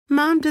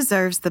Mom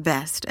deserves the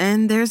best,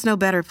 and there's no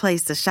better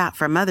place to shop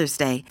for Mother's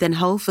Day than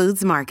Whole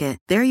Foods Market.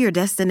 They're your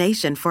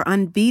destination for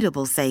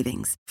unbeatable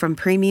savings, from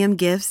premium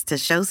gifts to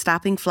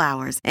show-stopping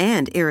flowers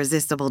and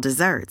irresistible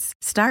desserts.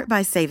 Start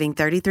by saving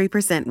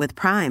 33% with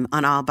Prime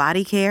on all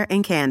body care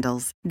and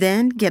candles.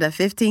 Then get a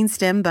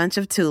 15-stem bunch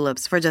of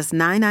tulips for just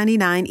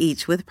 $9.99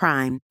 each with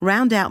Prime.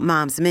 Round out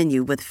Mom's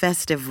menu with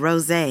festive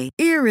rosé,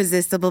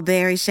 irresistible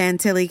berry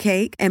chantilly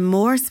cake, and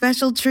more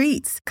special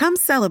treats. Come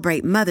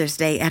celebrate Mother's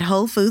Day at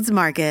Whole Foods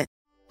Market.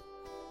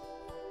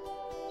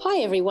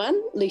 Hi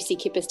everyone, Lucy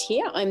Kippist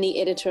here. I'm the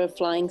editor of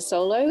Flying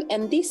Solo,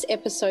 and this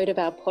episode of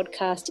our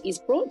podcast is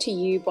brought to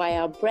you by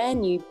our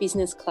brand new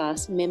business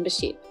class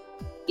membership.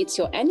 It's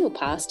your annual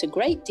pass to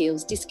great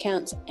deals,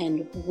 discounts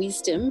and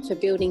wisdom for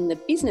building the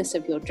business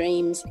of your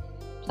dreams.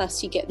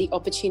 Plus you get the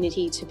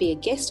opportunity to be a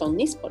guest on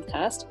this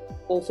podcast,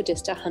 all for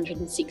just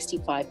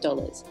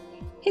 $165.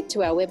 Head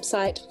to our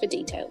website for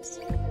details.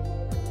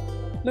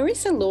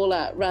 Marissa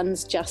Lawler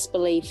runs Just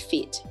Believe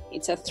Fit.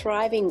 It's a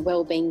thriving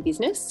wellbeing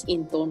business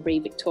in Thornbury,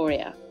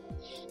 Victoria.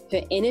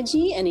 Her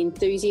energy and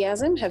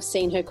enthusiasm have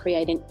seen her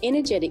create an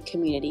energetic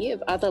community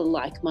of other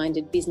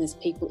like-minded business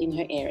people in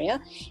her area,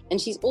 and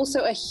she's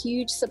also a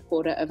huge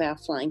supporter of our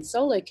Flying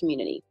Solo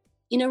community.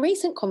 In a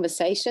recent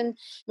conversation,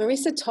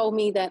 Marissa told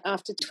me that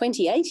after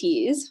 28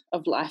 years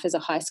of life as a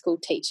high school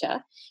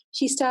teacher,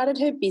 she started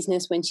her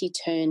business when she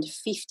turned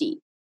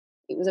 50.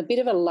 It was a bit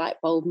of a light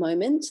bulb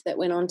moment that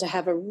went on to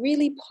have a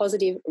really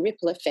positive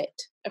ripple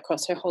effect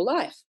across her whole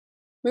life.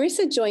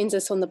 Marissa joins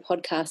us on the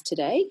podcast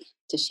today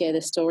to share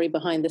the story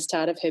behind the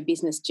start of her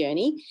business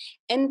journey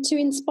and to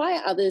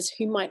inspire others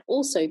who might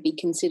also be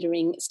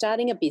considering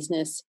starting a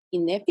business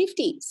in their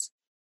 50s.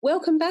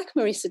 Welcome back,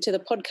 Marissa, to the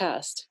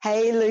podcast.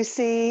 Hey,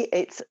 Lucy.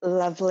 It's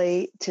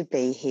lovely to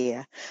be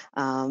here.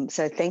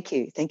 So thank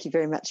you. Thank you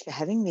very much for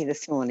having me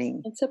this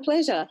morning. It's a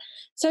pleasure.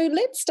 So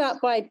let's start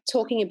by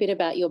talking a bit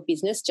about your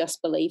business,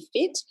 Just Believe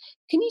Fit.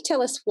 Can you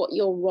tell us what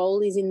your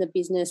role is in the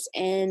business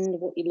and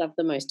what you love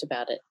the most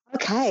about it?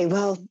 Okay,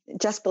 well,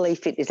 Just Believe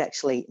Fit is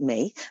actually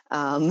me.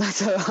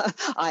 So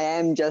I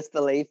am Just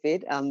Believe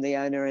Fit. I'm the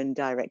owner and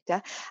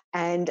director.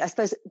 And I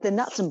suppose the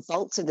nuts and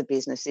bolts of the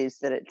business is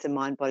that it's a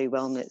mind, body,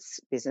 wellness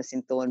business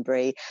in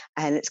Thornbury,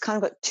 and it's kind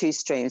of got two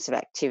streams of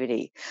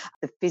activity.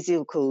 The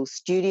physical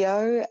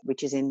studio,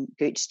 which is in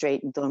Gooch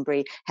Street in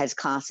Thornbury, has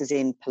classes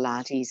in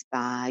Pilates,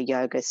 bar,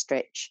 yoga,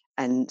 stretch,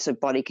 and sort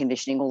of body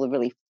conditioning, all the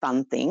really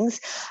fun things.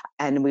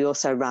 And we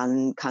also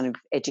run kind of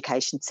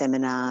education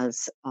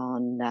seminars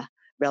on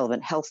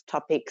relevant health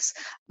topics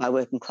by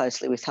working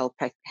closely with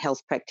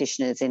health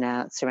practitioners in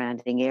our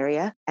surrounding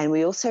area. And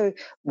we also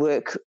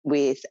work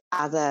with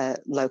other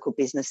local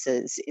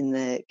businesses in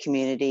the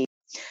community.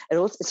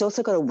 It's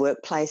also got a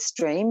workplace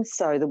stream.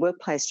 So the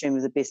workplace stream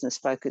of the business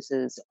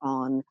focuses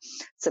on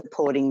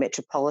supporting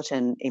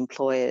metropolitan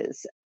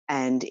employers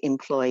and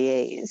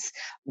employees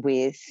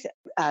with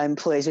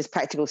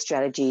practical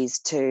strategies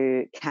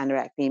to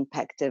counteract the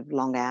impact of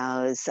long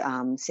hours,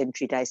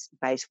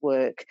 sedentary-based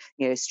work,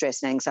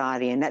 stress and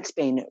anxiety, and that's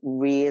been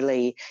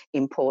really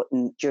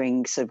important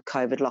during sort of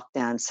COVID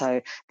lockdown.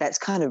 So that's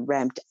kind of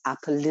ramped up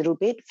a little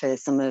bit for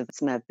some of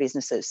our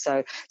businesses. So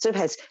it sort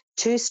of has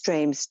two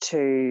streams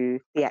to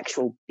the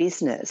actual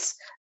business,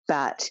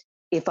 but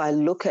if I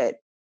look at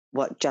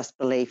what Just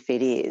Believe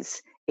Fit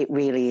is, it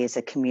really is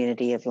a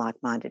community of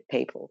like-minded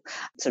people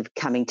sort of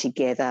coming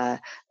together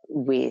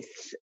with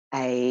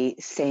a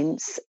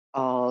sense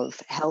of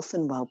health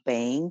and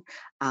well-being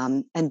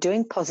and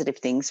doing positive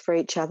things for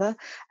each other.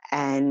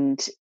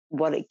 And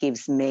what it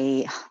gives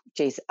me,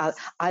 I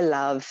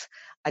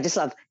just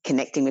love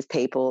connecting with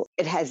people.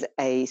 It has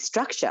a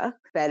structure,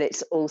 but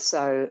it's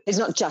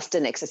not just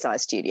an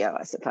exercise studio,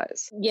 I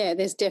suppose. Yeah,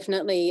 there's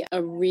definitely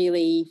a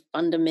really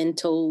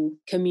fundamental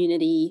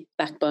community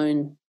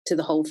backbone to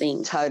the whole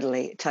thing.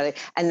 Totally.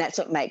 And that's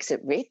what makes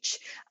it rich,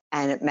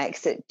 and it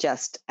makes it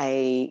just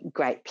a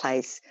great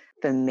place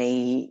for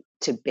me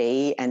to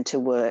be and to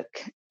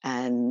work.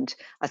 And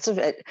I sort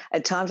of,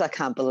 at times I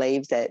can't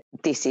believe that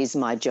this is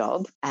my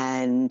job,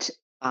 and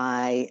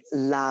I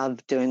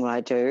love doing what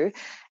I do.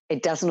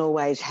 It doesn't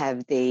always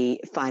have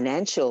the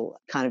financial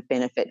kind of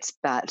benefits,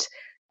 but,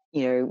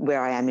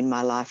 where I am in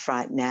my life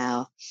right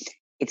now,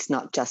 it's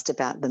not just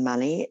about the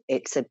money.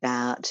 It's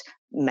about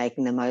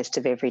making the most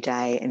of every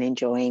day and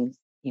enjoying,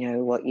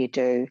 what you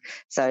do,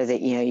 so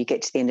that, you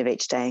get to the end of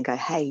each day and go,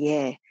 hey,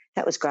 yeah,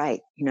 that was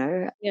great,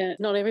 Yeah,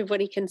 not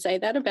everybody can say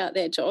that about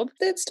their job.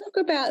 Let's talk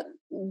about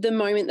the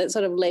moment that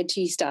sort of led to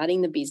you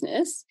starting the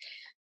business.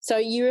 So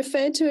you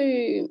referred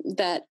to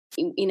that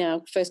in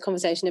our first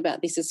conversation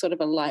about this as sort of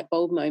a light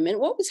bulb moment.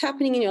 What was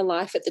happening in your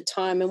life at the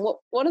time, and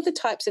what are the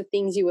types of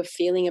things you were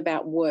feeling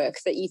about work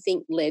that you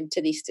think led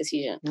to this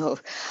decision?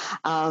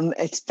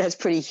 That's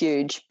pretty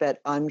huge, but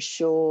I'm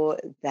sure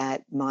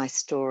that my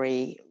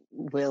story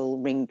will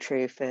ring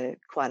true for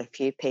quite a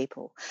few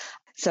people.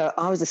 So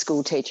I was a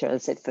school teacher,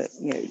 as I said, for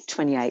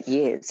 28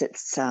 years.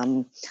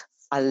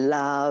 I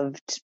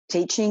loved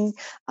teaching.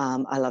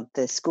 I loved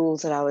the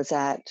schools that I was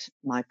at,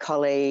 my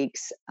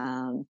colleagues,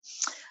 and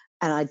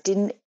I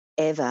didn't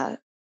ever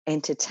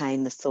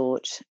entertain the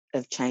thought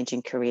of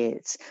changing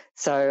careers.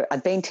 So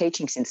I'd been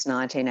teaching since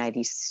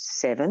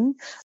 1987.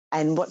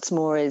 And what's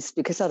more is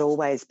because I'd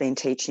always been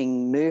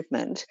teaching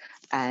movement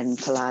and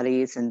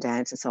Pilates and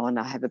dance and so on,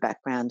 I have a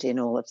background in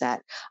all of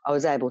that. I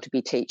was able to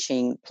be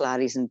teaching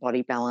Pilates and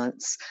body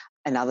balance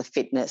and other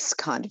fitness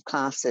kind of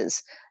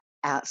classes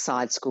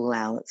outside school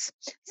hours.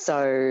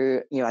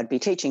 So, I'd be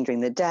teaching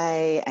during the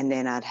day and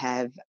then I'd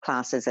have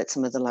classes at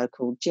some of the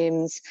local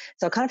gyms.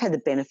 So I kind of had the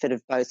benefit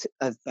of both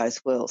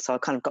worlds. So I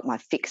kind of got my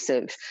fix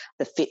of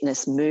the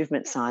fitness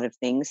movement side of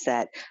things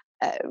that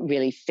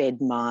really fed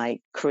my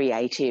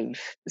creative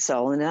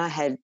soul. And then I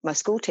had my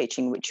school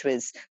teaching, which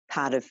was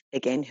part of,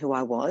 again, who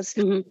I was.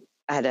 Mm-hmm.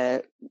 I had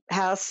a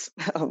house,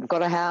 I've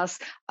got a house,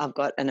 I've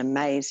got an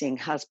amazing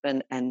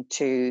husband and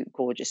 2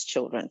 gorgeous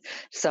children.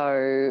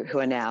 So who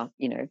are now,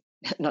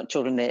 not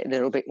children, they're a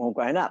little bit more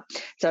grown up.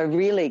 So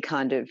really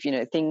kind of,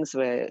 things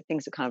are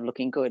kind of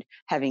looking good.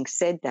 Having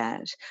said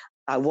that,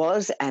 I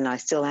was and I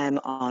still am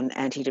on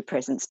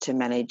antidepressants to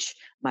manage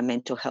my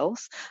mental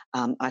health.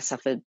 I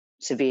suffered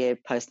severe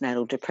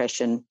postnatal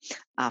depression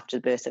after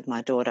the birth of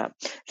my daughter.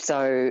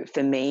 So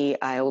for me,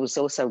 I was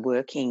also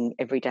working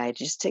every day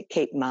just to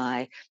keep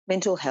my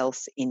mental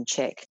health in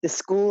check. The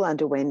school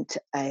underwent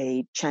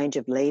a change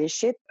of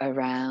leadership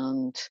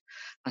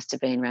must have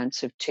been around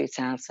sort of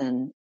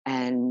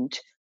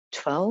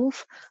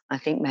 2012, I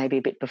think maybe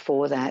a bit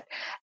before that.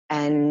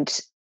 And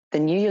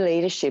the new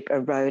leadership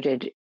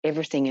eroded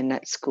everything in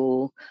that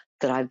school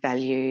that I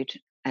valued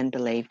and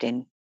believed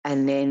in.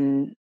 And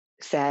then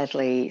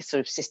sadly sort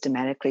of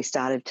systematically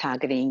started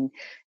targeting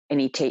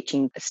any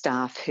teaching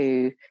staff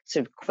who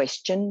sort of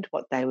questioned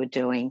what they were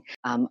doing.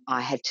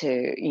 I had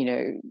to,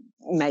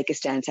 make a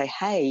stand and say,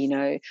 hey,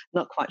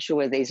 not quite sure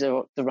whether these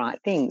are the right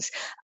things.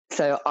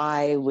 So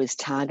I was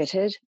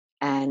targeted,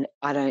 and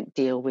I don't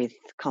deal with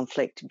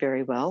conflict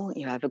very well.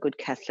 I have a good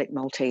Catholic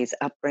Maltese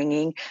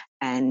upbringing,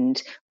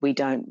 and we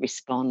don't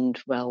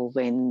respond well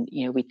when,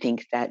 we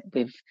think that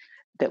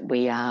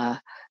we are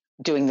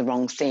doing the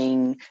wrong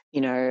thing.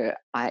 I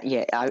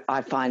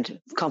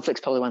find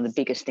conflict's probably one of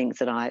the biggest things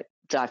that I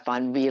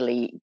find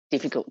really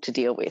difficult to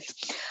deal with.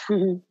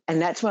 Mm-hmm. And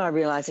that's when I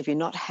realised if you're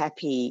not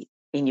happy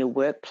in your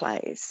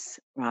workplace,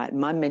 right,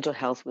 my mental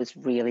health was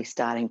really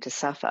starting to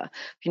suffer.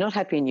 If you're not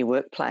happy in your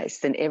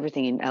workplace, then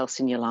everything else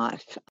in your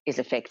life is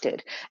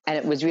affected. And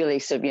it was really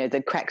sort of,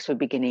 the cracks were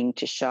beginning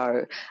to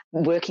show.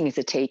 Working as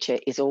a teacher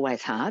is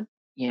always hard.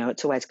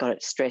 It's always got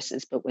its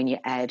stresses, but when you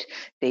add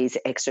these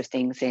extra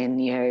things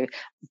in,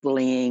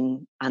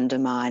 bullying,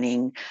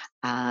 undermining,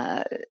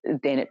 then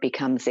it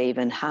becomes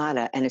even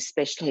harder, and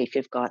especially if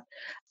you've got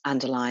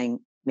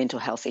underlying mental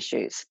health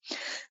issues.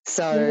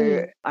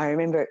 So I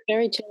remember...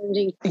 Very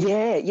challenging.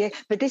 Yeah.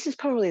 But this is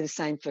probably the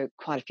same for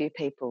quite a few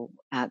people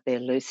out there,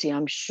 Lucy.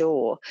 I'm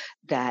sure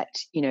that,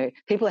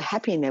 people are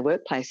happy in their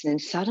workplace and then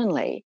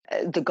suddenly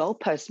the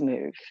goalposts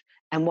move,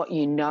 and what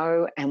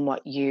and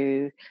what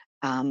you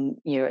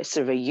sort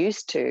of are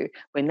used to,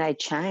 when they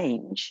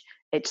change,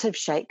 it sort of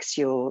shakes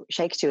you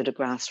at a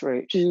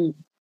grassroots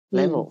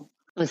level.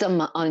 It was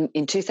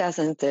in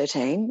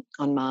 2013,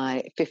 on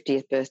my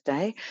 50th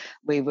birthday.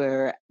 We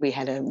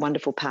had a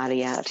wonderful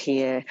party out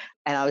here,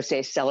 and I was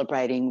there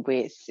celebrating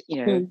with,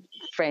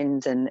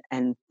 friends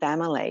and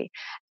family.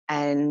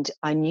 And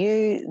I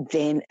knew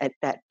then at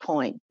that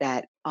point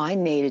that I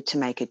needed to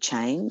make a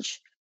change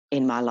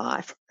in my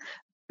life,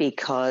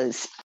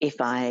 because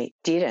if I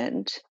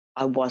didn't,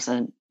 I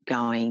wasn't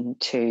going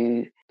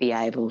to be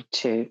able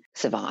to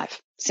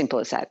survive. Simple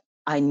as that.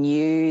 I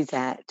knew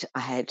that I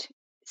had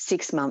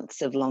 6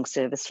 months of long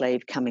service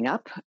leave coming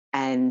up,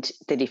 and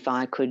that if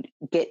I could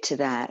get to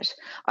that,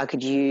 I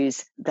could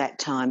use that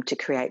time to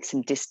create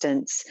some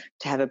distance,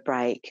 to have a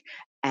break,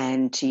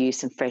 and to use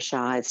some fresh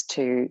eyes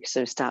to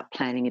sort of start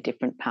planning a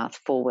different path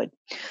forward.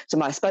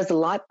 So I suppose the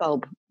light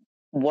bulb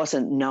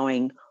wasn't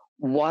knowing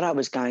what I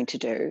was going to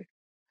do,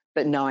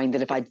 but knowing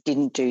that if I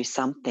didn't do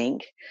something,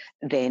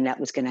 then that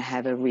was going to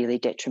have a really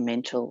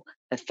detrimental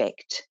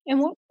effect. And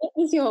what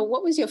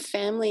was your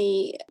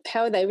family,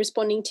 how are they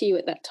responding to you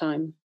at that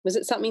time? Was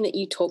it something that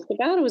you talked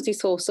about, or was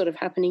this all sort of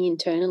happening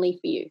internally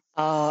for you?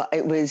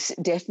 It was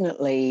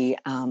definitely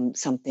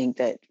something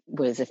that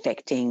was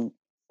affecting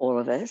all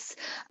of us.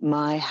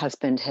 My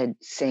husband had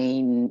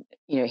seen,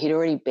 he'd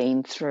already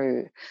been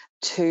through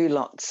 2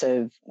 lots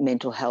of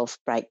mental health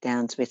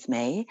breakdowns with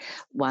me.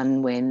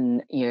 One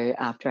when,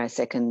 after our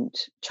second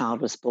child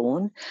was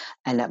born,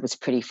 and that was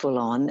pretty full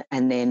on.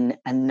 And then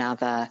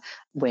another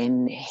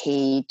when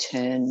he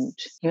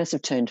must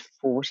have turned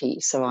 40.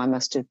 So I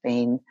must have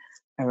been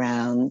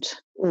around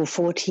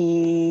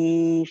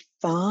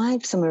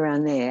 45, somewhere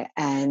around there.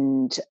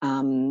 And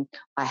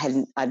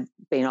I'd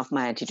been off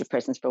my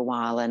antidepressants for a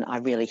while, and I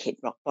really hit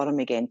rock bottom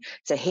again.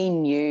 So he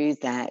knew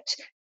that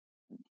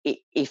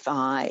if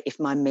my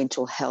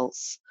mental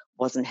health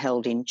wasn't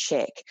held in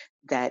check,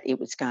 that it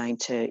was going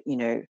to,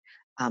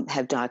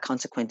 have dire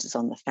consequences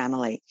on the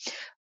family.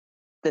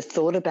 The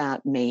thought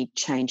about me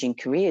changing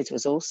careers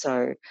was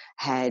also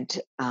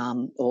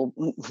or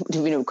we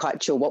weren't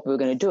quite sure what we were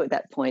going to do at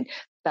that point,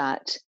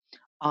 but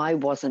I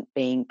wasn't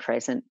being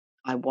present.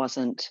 I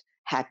wasn't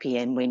happy.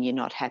 And when you're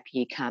not happy,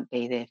 you can't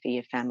be there for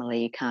your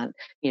family. You can't,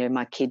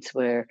 my kids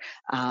were,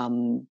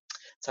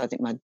 so I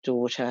think my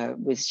daughter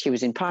she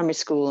was in primary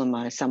school, and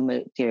my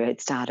son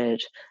had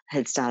started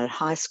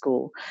high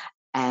school.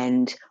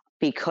 And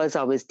because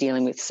I was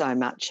dealing with so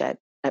much at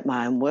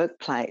my own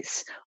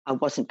workplace, I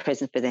wasn't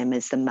present for them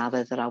as the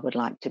mother that I would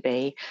like to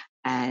be.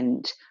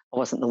 And I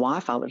wasn't the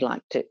wife I would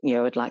like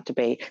to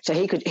be. So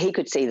he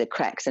could see the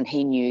cracks, and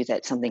he knew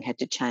that something had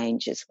to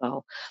change as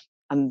well.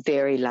 I'm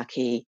very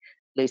lucky,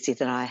 Lucy,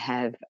 that I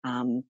have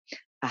a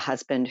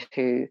husband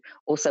who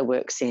also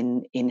works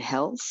in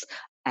health,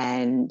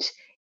 and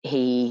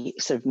he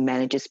sort of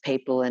manages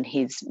people, and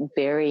he's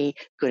very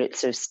good at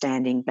sort of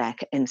standing back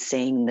and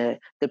seeing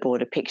the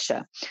broader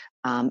picture.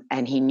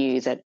 And he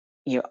knew that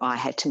I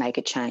had to make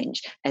a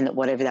change, and that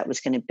whatever that was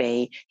going to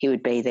be, he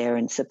would be there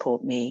and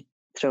support me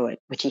through it,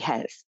 which he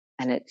has.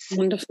 And it's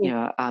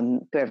wonderful.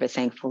 I'm very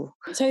thankful.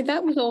 So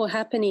that was all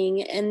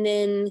happening, and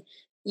then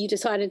you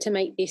decided to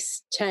make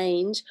this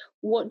change.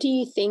 What do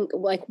you think,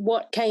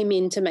 what came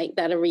in to make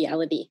that a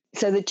reality?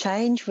 So the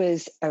change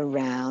was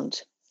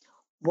around,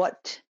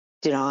 what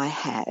did I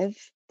have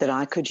that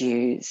I could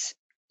use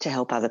to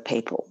help other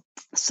people?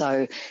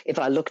 So if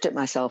I looked at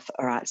myself,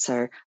 all right,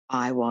 so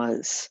I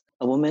was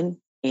a woman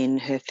in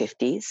her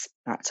 50s,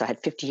 all right, so I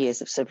had 50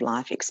 years of sort of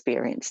life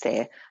experience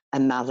there, a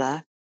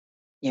mother,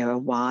 a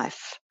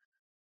wife,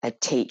 a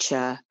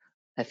teacher,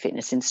 a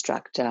fitness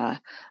instructor.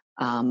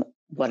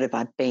 What have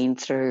I been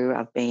through?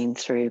 I've been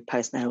through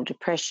postnatal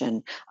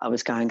depression. I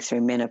was going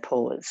through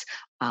menopause.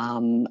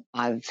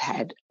 I've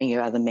had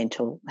other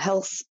mental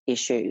health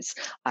issues.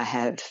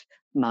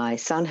 My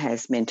son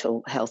has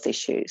mental health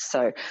issues.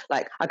 So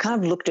I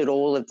kind of looked at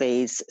all of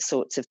these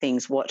sorts of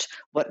things, what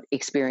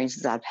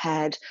experiences I've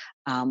had,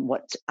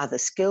 what other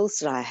skills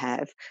did I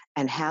have,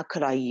 and how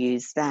could I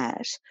use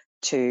that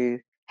to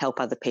help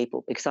other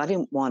people, because I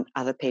didn't want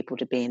other people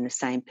to be in the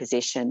same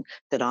position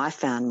that I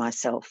found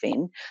myself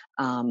in,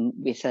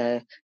 with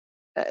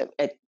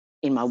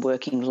in my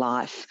working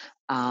life,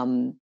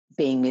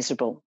 being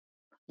miserable.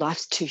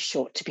 Life's too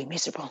short to be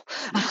miserable.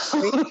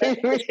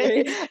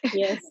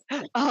 Yes.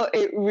 Oh,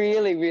 it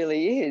really,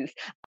 really is.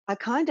 I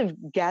kind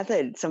of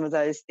gathered some of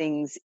those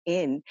things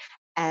in,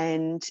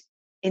 and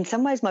in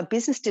some ways my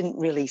business didn't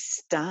really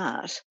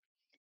start.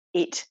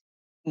 It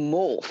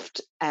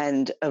morphed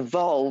and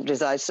evolved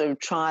as I sort of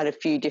tried a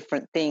few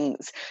different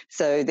things.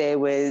 So there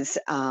was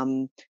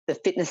the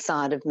fitness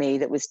side of me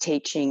that was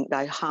teaching.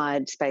 I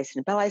hired space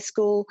in a ballet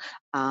school,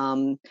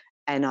 and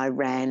I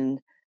ran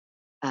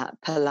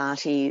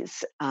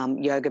Pilates,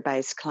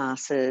 yoga-based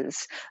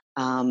classes,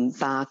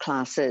 bar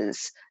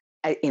classes.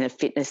 In a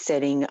fitness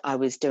setting, I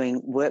was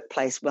doing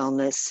workplace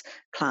wellness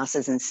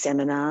classes and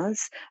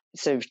seminars,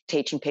 sort of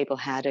teaching people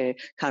how to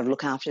kind of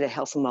look after their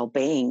health and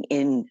well-being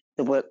in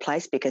the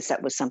workplace, because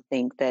that was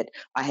something that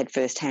I had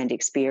first-hand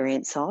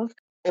experience of.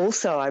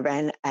 Also, I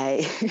ran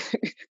a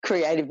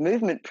creative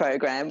movement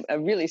program, a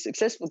really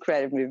successful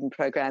creative movement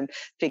program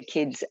for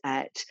kids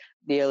at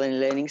the Early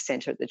Learning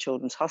Centre at the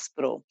Children's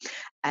Hospital.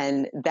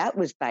 And that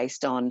was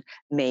based on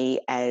me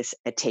as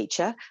a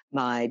teacher,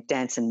 my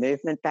dance and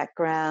movement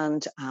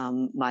background,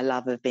 my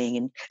love of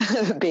being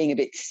being a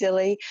bit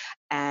silly.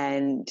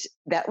 And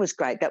that was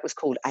great. That was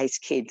called ACE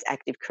Kids,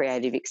 Active,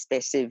 Creative,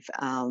 Expressive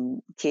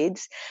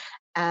Kids.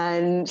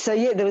 And so,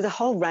 there was a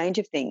whole range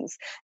of things.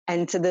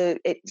 And so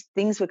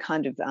things were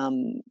kind of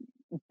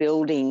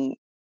building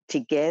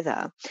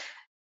together.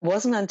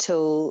 Wasn't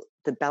until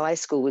the ballet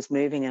school was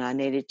moving and I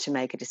needed to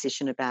make a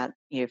decision about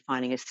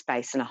finding a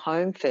space and a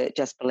home for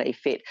Just Believe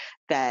Fit,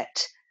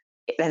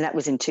 and that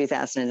was in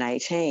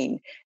 2018,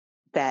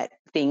 that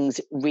things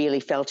really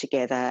fell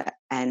together,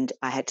 and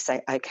I had to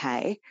say,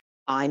 okay,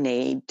 I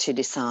need to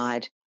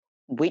decide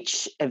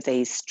which of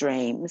these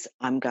streams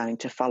I'm going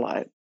to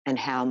follow and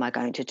how am I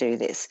going to do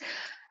this.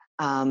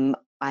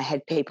 I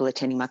had people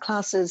attending my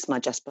classes, my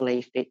Just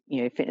Believe Fit,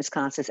 fitness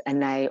classes,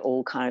 and they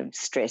all kind of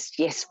stressed,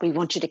 yes, we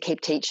want you to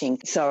keep teaching.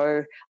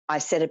 So I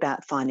set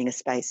about finding a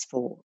space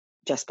for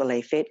Just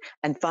Believe Fit,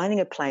 and finding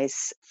a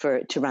place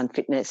to run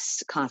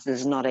fitness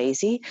classes is not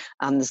easy.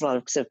 There's a lot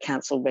of sort of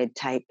council red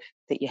tape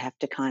that you have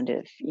to kind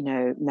of,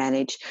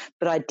 manage.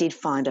 But I did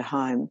find a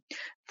home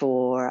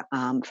for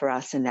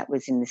us, and that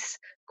was in this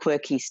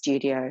quirky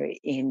studio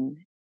in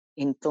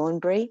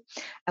Thornbury.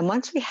 And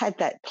once we had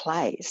that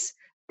place,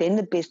 then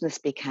the business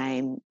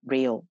became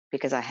real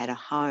because I had a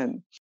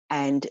home,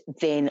 and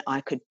then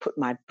I could put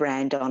my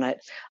brand on it.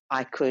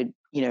 I could,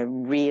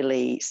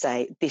 really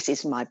say, this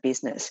is my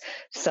business.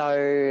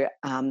 So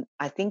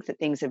I think that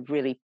things have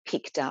really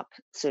picked up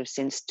sort of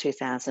since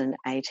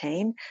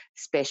 2018,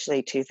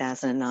 especially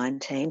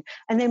 2019.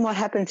 And then what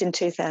happens in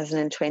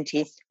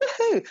 2020?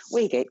 Woohoo,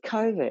 we get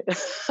COVID.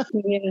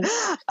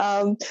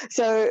 Yeah.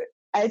 So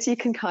as you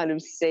can kind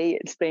of see,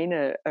 it's been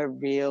a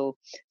real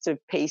sort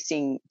of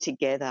piecing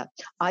together.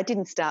 I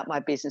didn't start my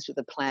business with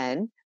a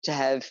plan to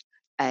have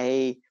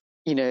a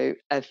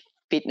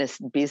fitness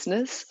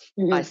business.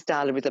 I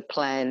started with a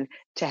plan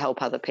to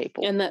help other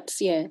people. And that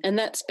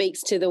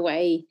speaks to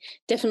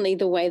definitely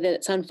the way that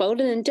it's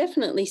unfolded, and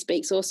definitely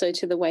speaks also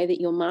to the way that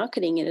you're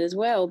marketing it as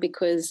well,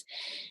 because,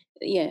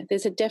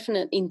 there's a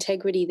definite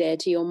integrity there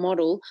to your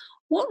model.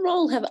 What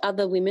role have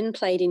other women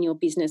played in your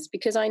business?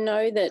 Because I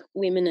know that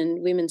women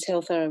and women's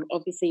health are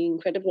obviously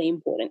incredibly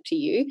important to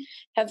you.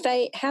 How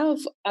have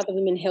other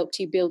women helped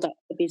you build up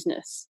the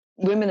business?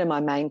 Women are my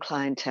main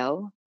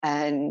clientele,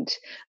 and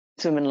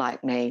it's women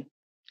like me,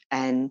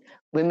 and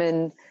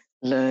women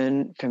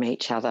learn from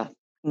each other.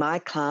 My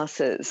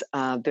classes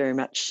are very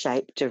much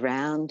shaped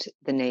around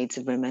the needs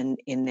of women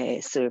in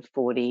their sort of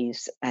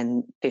 40s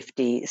and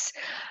 50s.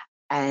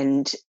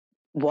 And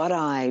what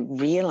I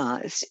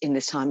realised in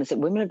this time is that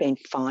women have been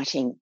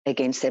fighting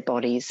against their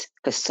bodies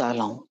for so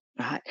long,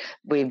 right?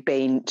 We've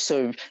been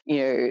sort of,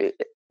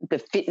 the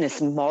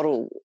fitness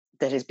model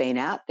that has been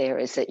out there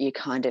is that you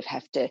kind of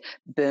have to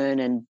burn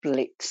and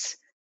blitz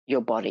your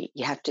body.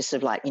 You have to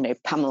sort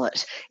of pummel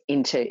it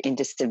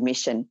into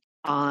submission.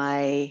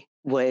 I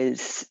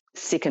was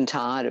sick and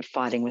tired of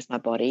fighting with my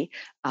body.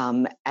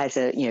 As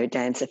a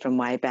dancer from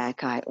way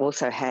back, I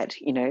also had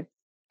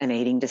an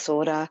eating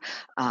disorder,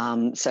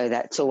 so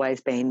that's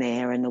always been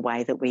there, and the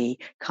way that we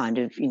kind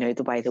of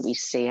the way that we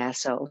see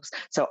ourselves.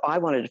 So I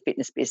wanted a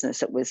fitness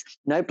business that was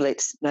no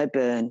blitz, no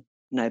burn,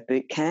 no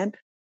boot camp,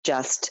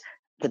 just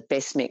the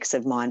best mix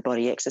of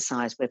mind-body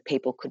exercise where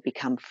people could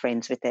become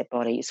friends with their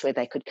bodies, where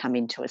they could come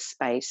into a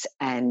space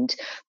and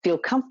feel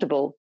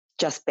comfortable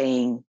just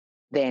being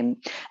them.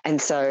 And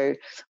so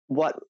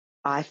what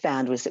I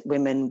found was that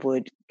women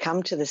would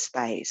come to the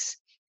space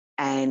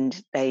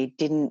and they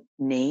didn't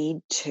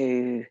need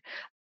to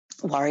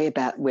worry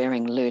about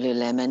wearing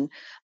Lululemon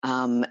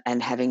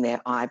and having their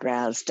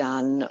eyebrows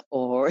done,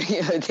 or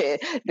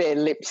their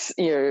lips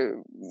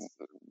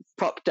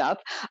propped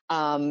up,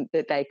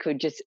 that they could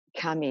just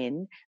come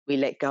in. We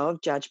let go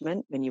of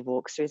judgment when you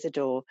walk through the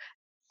door.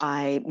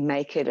 I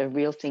make it a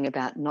real thing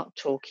about not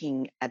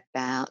talking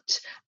about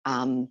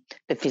the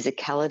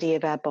physicality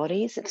of our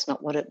bodies. It's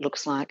not what it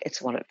looks like,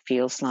 it's what it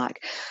feels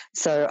like.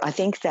 So I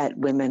think that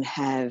women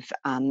have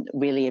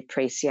really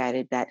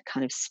appreciated that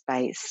kind of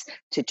space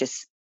to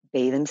just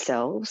be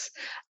themselves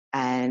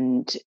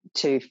and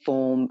to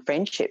form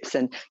friendships.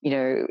 And,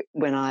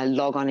 when I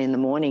log on in the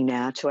morning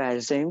now to our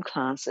Zoom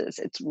classes,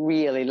 it's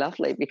really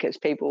lovely because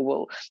people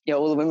will,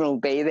 all the women will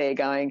be there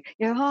going,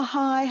 oh,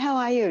 hi, how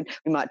are you? And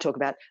we might talk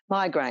about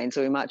migraines,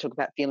 or we might talk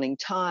about feeling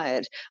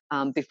tired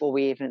before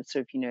we even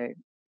sort of,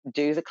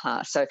 do the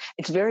class. So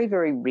it's very,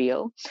 very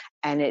real.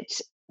 And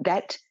it's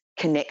that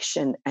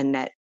connection and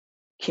that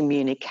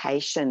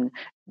communication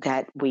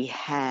that we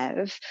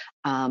have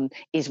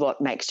is what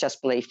makes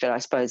Just Believe Fit, I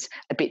suppose,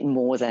 a bit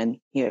more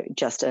than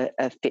just a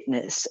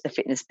fitness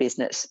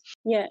business.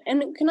 Yeah,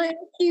 and can I ask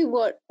you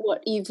what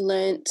you've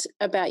learnt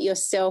about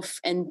yourself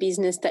and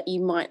business that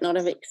you might not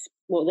have that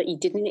you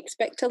didn't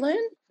expect to learn?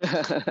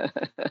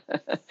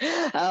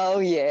 Oh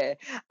yeah,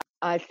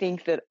 I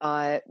think that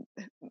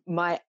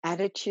my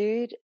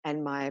attitude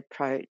and my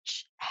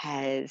approach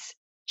has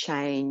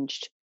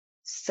changed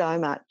so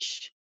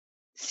much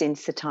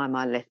since the time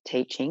I left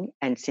teaching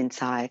and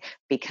since I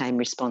became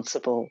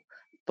responsible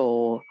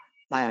for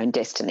my own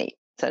destiny,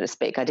 so to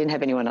speak. I didn't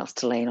have anyone else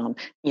to lean on.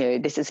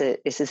 This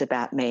is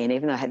about me. And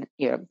even though I had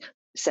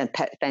some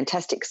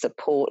fantastic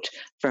support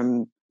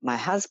from my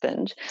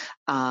husband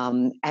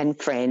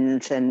and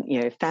friends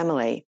and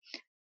family,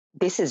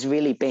 this has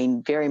really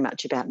been very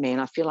much about me, and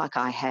I feel like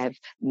I have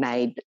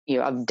made,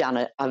 I've done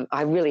it.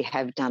 I really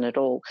have done it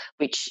all,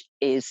 which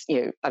is,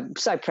 I'm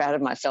so proud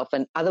of myself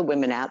and other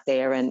women out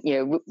there, and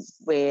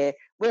we're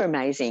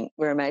amazing.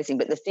 We're amazing.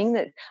 But the thing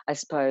that I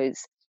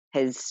suppose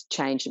has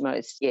changed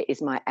most,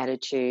 is my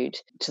attitude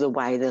to the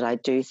way that I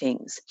do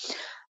things.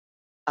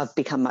 I've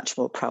become much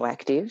more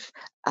proactive,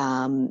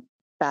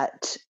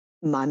 but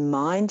my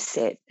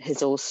mindset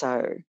has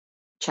also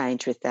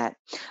change with that.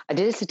 I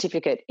did a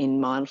certificate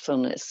in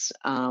mindfulness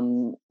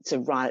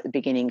right at the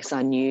beginning, because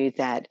I knew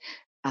that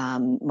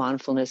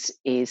mindfulness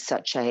is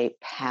such a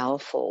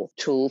powerful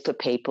tool for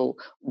people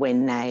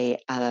when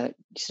they are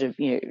sort of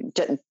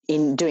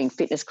in doing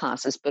fitness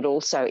classes, but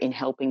also in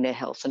helping their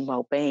health and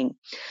well-being.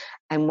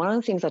 And one of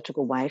the things I took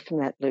away from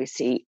that,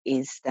 Lucy,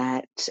 is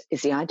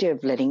the idea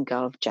of letting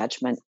go of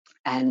judgment.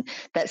 And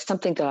that's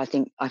something that I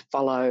think I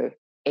follow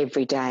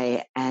every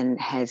day and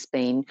has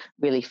been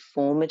really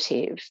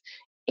formative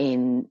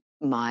in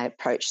my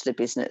approach to the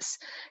business.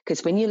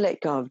 Because when you let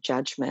go of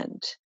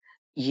judgment,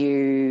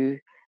 you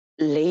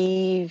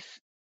leave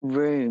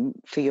room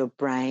for your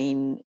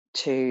brain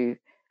to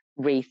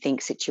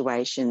rethink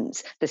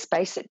situations. The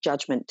space that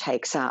judgment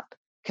takes up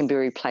can be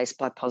replaced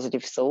by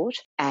positive thought.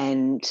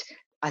 And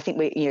I think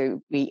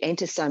we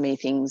enter so many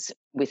things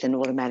with an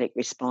automatic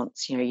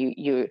response.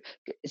 You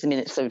the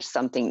minute sort of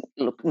something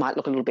might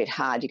look a little bit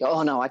hard, you go,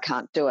 oh no, I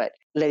can't do it.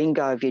 Letting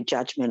go of your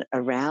judgment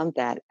around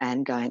that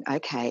and going,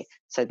 okay,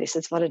 so this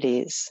is what it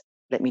is.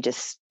 Let me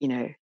just,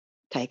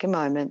 take a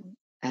moment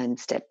and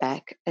step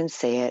back and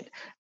see it,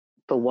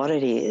 for what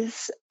it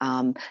is,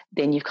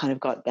 then you've kind of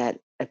got that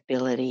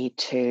ability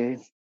to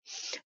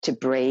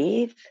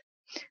breathe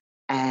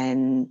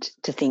and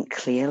to think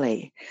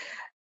clearly.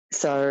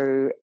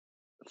 So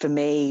for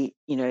me,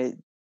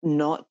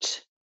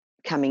 not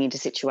coming into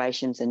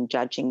situations and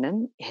judging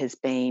them has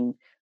been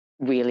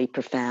really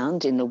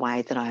profound in the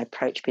way that I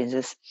approach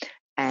business.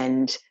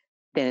 And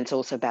then it's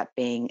also about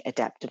being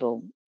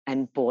adaptable.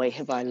 And boy,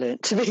 have I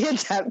learnt to be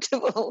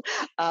adaptable.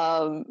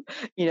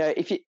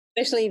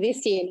 Especially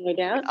this year, no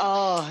doubt.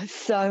 Oh,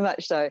 so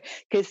much so.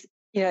 Because,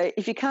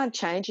 if you can't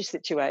change a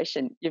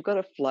situation, you've got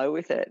to flow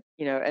with it,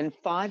 and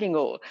fighting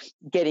or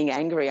getting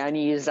angry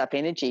only uses up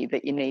energy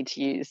that you need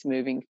to use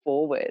moving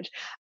forward.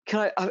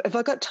 Have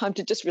I got time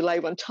to just relay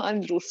one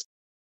tiny little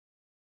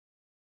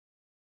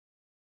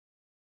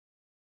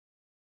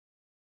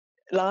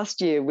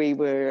last year we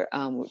were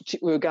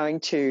going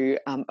to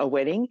a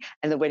wedding,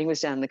 and the wedding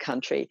was down in the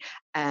country,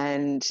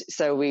 and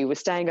so we were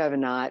staying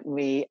overnight. And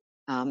we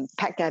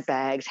packed our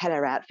bags, had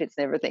our outfits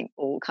and everything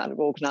all kind of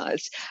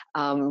organised.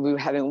 We were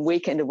having a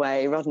weekend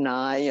away. Rod and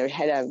I,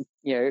 had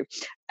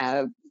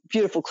our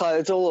beautiful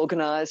clothes all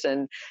organised,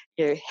 and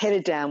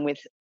headed down with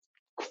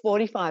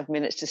 45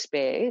 minutes to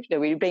spare.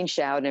 We'd been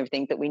showered and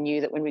everything, but we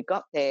knew that when we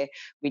got there,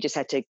 we just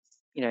had to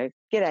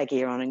get our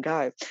gear on and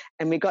go.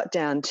 And we got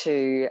down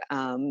to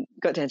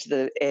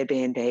the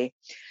Airbnb,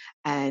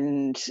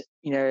 and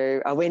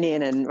I went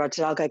in, and Rod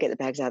said, "I'll go get the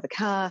bags out of the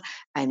car."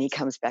 And he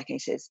comes back and he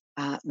says,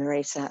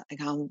 "Marisa," he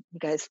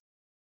goes,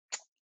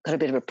 "Got a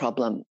bit of a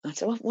problem." I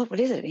said, "What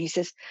is it?" And he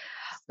says,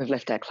 "We've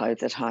left our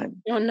clothes at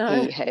home." Oh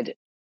no! He had.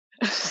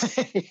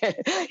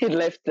 He'd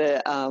left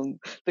the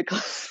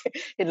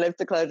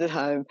clothes at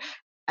home,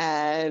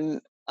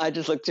 and I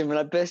just looked at him and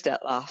I burst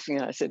out laughing,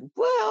 and I said,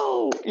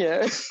 "Well,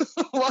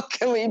 what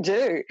can we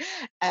do?"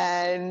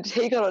 And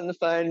he got on the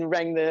phone,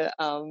 rang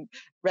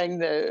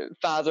the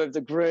father of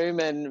the groom,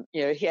 and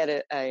he had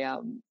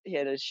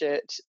a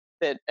shirt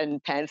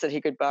and pants that he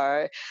could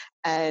borrow,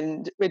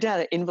 and we're down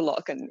at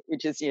Inverloch,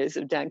 which is sort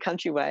of down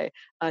country way.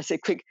 I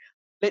said, "Quick,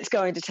 let's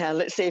go into town.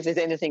 Let's see if there's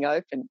anything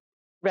open."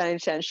 Ran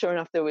into town. Sure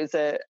enough, there was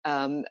a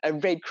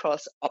Red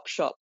Cross op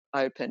shop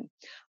open.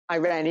 I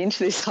ran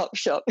into this op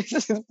shop.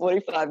 This is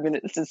 45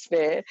 minutes to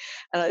spare.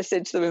 And I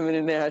said to the women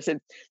in there, I said,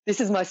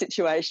 "This is my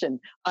situation.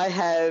 I've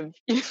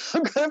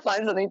got to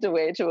find something to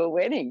wear to a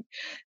wedding."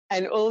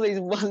 And all these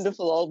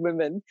wonderful old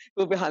women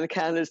who were behind the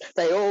counters,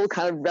 they all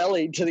kind of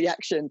rallied to the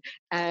action.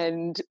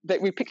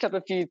 But we picked up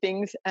a few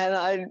things, and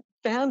I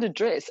found a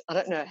dress. I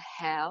don't know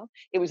how.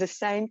 It was the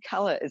same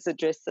colour as the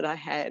dress that I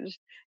had,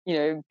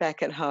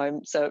 back at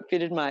home. So it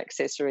fitted my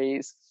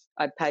accessories.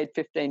 I paid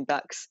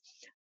 $15.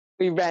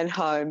 We ran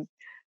home.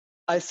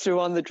 I threw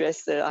on the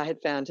dress that I had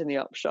found in the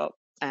op shop,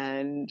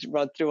 and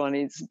Rod threw on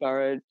his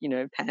borrowed,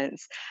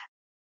 pants.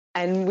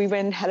 And we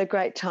went and had a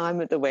great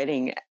time at the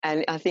wedding.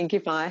 And I think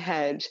if I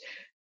had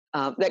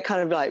that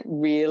kind of like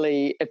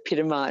really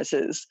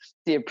epitomises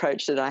the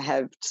approach that I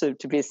have to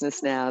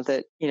business now,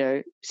 that,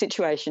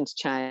 situations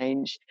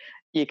change.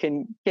 You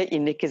can get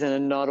your knickers in a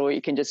knot, or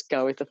you can just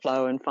go with the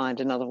flow and find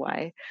another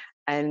way.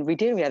 And we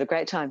did. We had a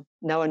great time.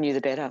 No one knew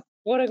the better.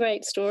 What a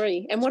great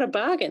story. And what a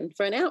bargain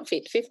for an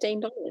outfit,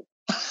 $15.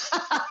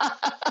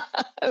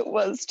 It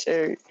was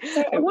too.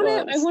 So I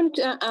want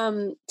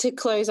to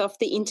close off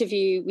the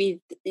interview with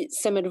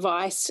some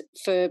advice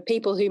for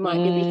people who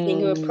might be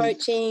listening, who are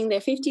approaching their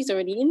 50s,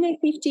 already in their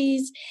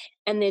 50s,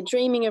 and they're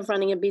dreaming of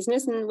running a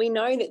business. And we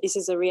know that this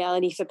is a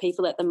reality for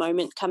people at the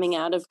moment coming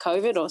out of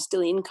COVID or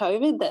still in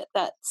COVID,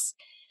 that's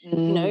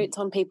it's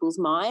on people's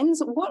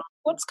minds.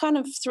 What's kind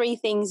of 3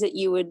 things that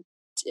you would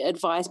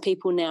advise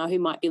people now who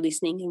might be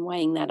listening and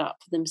weighing that up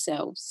for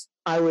themselves?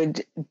 I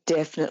would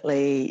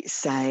definitely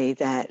say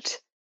that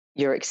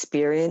your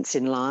experience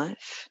in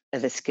life are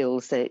the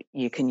skills that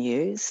you can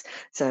use.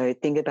 So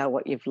think about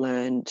what you've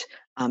learned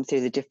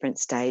through the different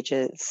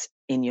stages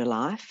in your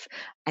life,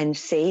 and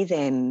see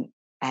them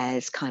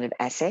as kind of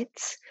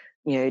assets.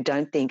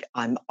 Don't think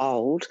I'm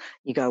old.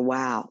 You go,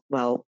 wow,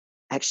 well,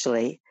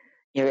 actually,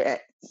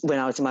 when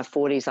I was in my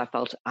 40s, I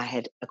felt I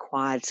had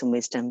acquired some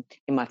wisdom.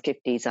 In my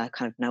 50s, I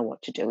kind of know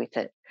what to do with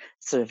it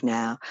sort of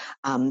now.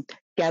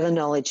 Gather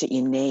knowledge that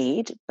you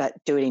need, but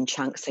do it in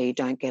chunks so you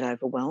don't get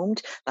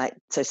overwhelmed.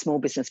 So Small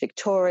Business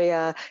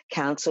Victoria,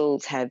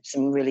 councils have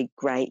some really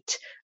great,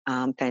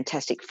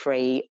 fantastic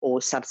free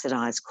or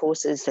subsidised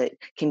courses that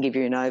can give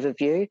you an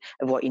overview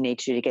of what you need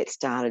to do to get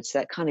started. So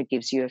that kind of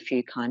gives you a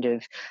few kind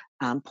of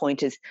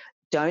pointers.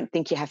 Don't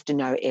think you have to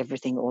know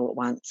everything all at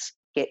once.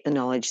 Get the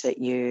knowledge that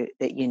you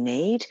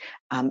need,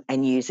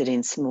 and use it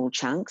in small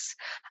chunks.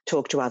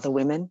 Talk to other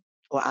women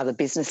or other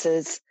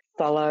businesses.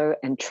 Follow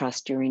and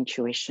trust your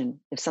intuition.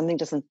 If something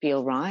doesn't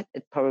feel right,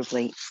 it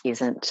probably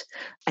isn't.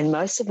 And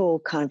most of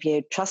all,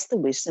 trust the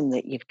wisdom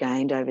that you've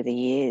gained over the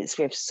years.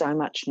 We have so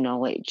much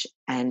knowledge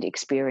and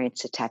experience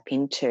to tap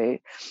into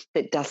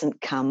that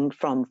doesn't come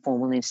from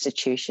formal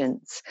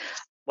institutions.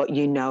 What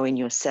you know in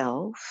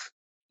yourself,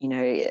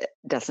 it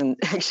doesn't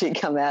actually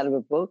come out of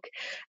a book,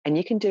 and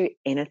you can do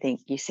anything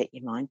you set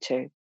your mind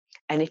to.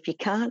 And if you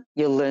can't,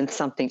 you'll learn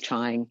something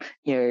trying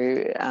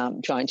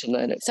to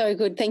learn it. So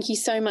good. Thank you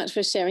so much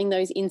for sharing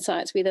those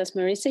insights with us,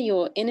 Marissa.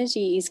 Your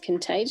energy is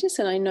contagious,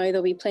 and I know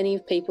there'll be plenty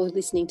of people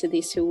listening to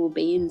this who will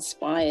be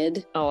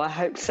inspired. Oh, I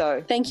hope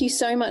so. Thank you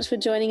so much for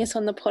joining us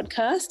on the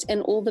podcast,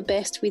 and all the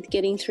best with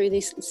getting through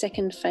this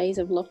second phase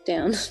of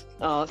lockdown.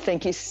 Oh,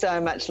 thank you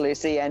so much,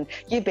 Lucy. And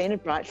you've been a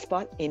bright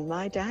spot in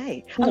my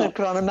day. I'm going to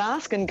put on a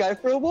mask and go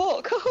for a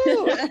walk.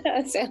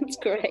 Sounds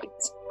great.